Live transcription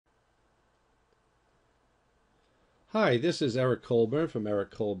Hi, this is Eric Colburn from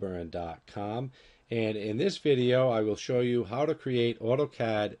ericcolburn.com, and in this video I will show you how to create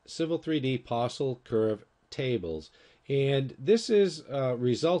AutoCAD Civil 3D parcel curve tables. And this is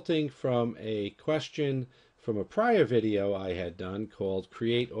resulting from a question from a prior video I had done called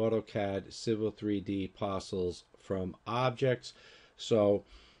Create AutoCAD Civil 3D Parcels from Objects. So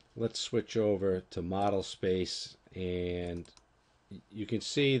let's switch over to model space, and you can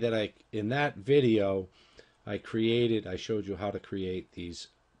see that in that video I showed you how to create these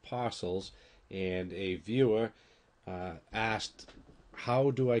parcels, and a viewer asked,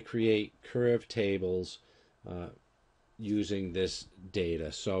 how do I create curve tables using this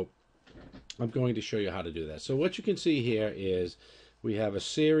data? So I'm going to show you how to do that. So what you can see here is we have a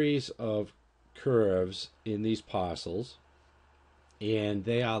series of curves in these parcels, and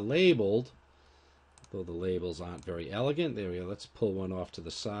they are labeled, though the labels aren't very elegant. There we go. Let's pull one off to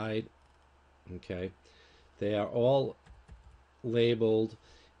the side. Okay. They are all labeled,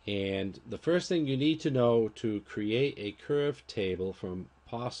 and the first thing you need to know to create a curve table from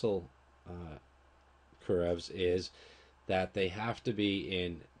parcel curves is that they have to be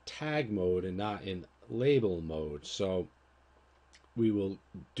in tag mode and not in label mode. So we will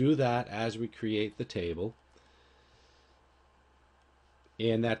do that as we create the table,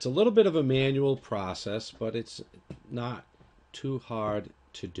 and that's a little bit of a manual process, but it's not too hard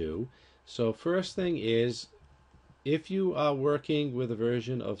to do. So first thing is, if you are working with a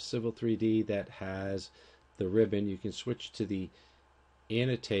version of Civil 3D that has the ribbon, you can switch to the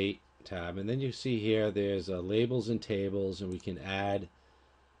Annotate tab, and then you see here there's labels and tables, and we can add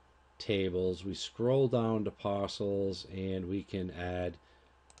tables. We scroll down to parcels, and we can add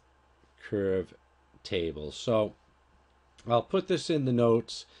curve tables. So I'll put this in the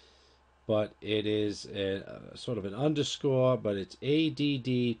notes, but it is sort of an underscore, but it's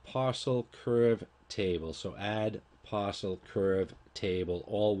ADD parcel curve table. So add parcel curve table,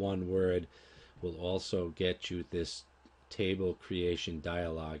 all one word, will also get you this table creation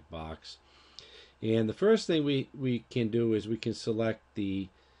dialog box. And the first thing we can do is we can select the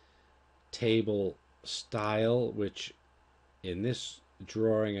table style, which in this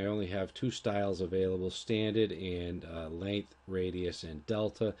drawing I only have two styles available: standard and length, radius, and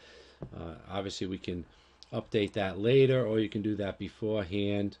delta. Obviously we can update that later, or you can do that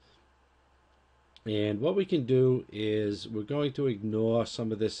beforehand. And what we can do is we're going to ignore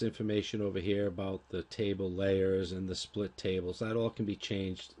some of this information over here about the table layers and the split tables. That all can be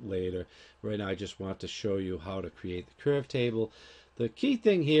changed later. Right now I just want to show you how to create the curve table. The key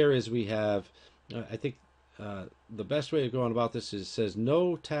thing here is we have, I think the best way of going about this is it says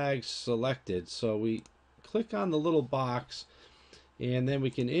no tags selected. So we click on the little box, and then we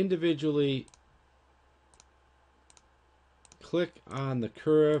can individually click on the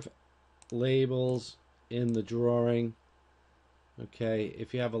curve labels in the drawing. Okay,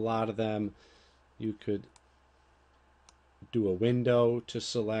 if you have a lot of them, you could do a window to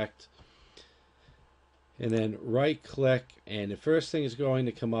select, and then right click, and the first thing is going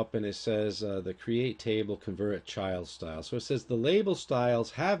to come up, and it says the create table convert child style. So it says the label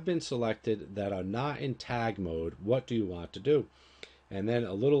styles have been selected that are not in tag mode. What do you want to do? And then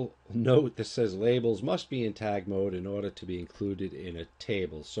a little note that says labels must be in tag mode in order to be included in a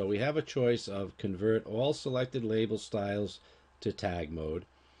table. So we have a choice of convert all selected label styles to tag mode.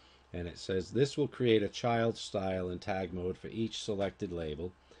 And it says this will create a child style in tag mode for each selected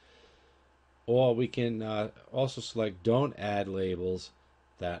label. Or we can also select don't add labels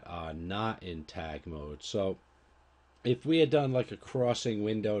that are not in tag mode. So if we had done like a crossing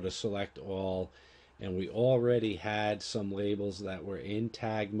window to select all, and we already had some labels that were in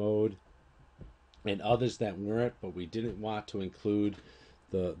tag mode and others that weren't, but we didn't want to include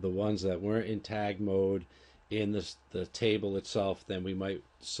the ones that weren't in tag mode in the table itself, then we might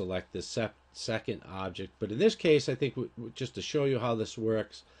select the second object. But in this case, I think just to show you how this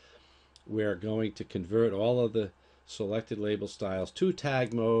works, we're going to convert all of the selected label styles to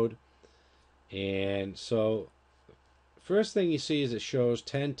tag mode. And so first thing you see is it shows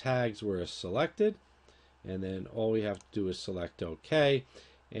 10 tags were selected, and then all we have to do is select OK,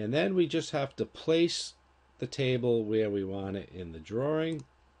 and then we just have to place the table where we want it in the drawing.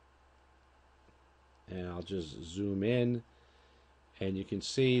 And I'll just zoom in, and you can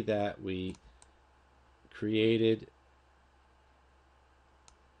see that we created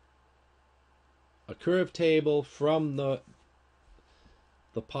a curve table from the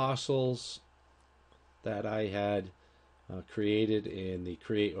parcels that I had created in the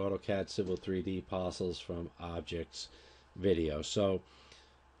Create AutoCAD Civil 3D Parcels from Objects video. So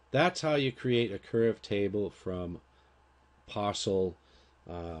that's how you create a curve table from parcel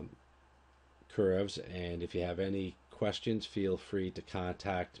curves. And if you have any questions, feel free to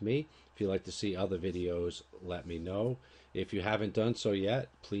contact me. If you'd like to see other videos, let me know. If you haven't done so yet,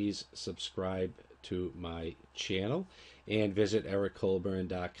 please subscribe to my channel and visit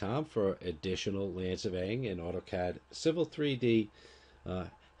ericcolburn.com for additional land surveying and AutoCAD Civil 3D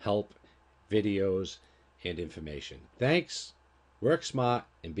help, videos, and information. Thanks, work smart,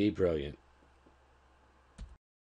 and be brilliant.